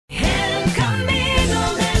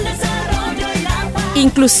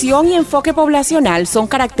Inclusión y enfoque poblacional son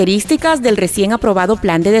características del recién aprobado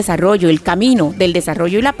Plan de Desarrollo, el Camino del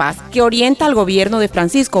Desarrollo y la Paz, que orienta al gobierno de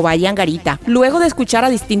Francisco Valle Angarita. Luego de escuchar a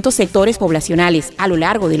distintos sectores poblacionales a lo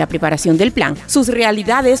largo de la preparación del plan, sus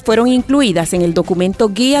realidades fueron incluidas en el documento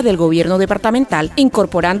guía del gobierno departamental,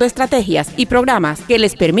 incorporando estrategias y programas que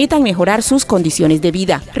les permitan mejorar sus condiciones de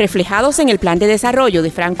vida. Reflejados en el Plan de Desarrollo de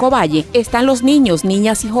Franco Valle están los niños,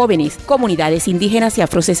 niñas y jóvenes, comunidades indígenas y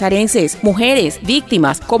afrocesarenses, mujeres, víctimas,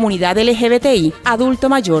 comunidad LGBTI, adulto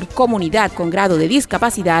mayor, comunidad con grado de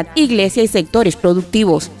discapacidad, iglesia y sectores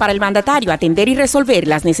productivos. Para el mandatario, atender y resolver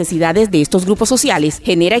las necesidades de estos grupos sociales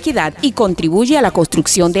genera equidad y contribuye a la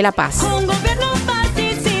construcción de la paz.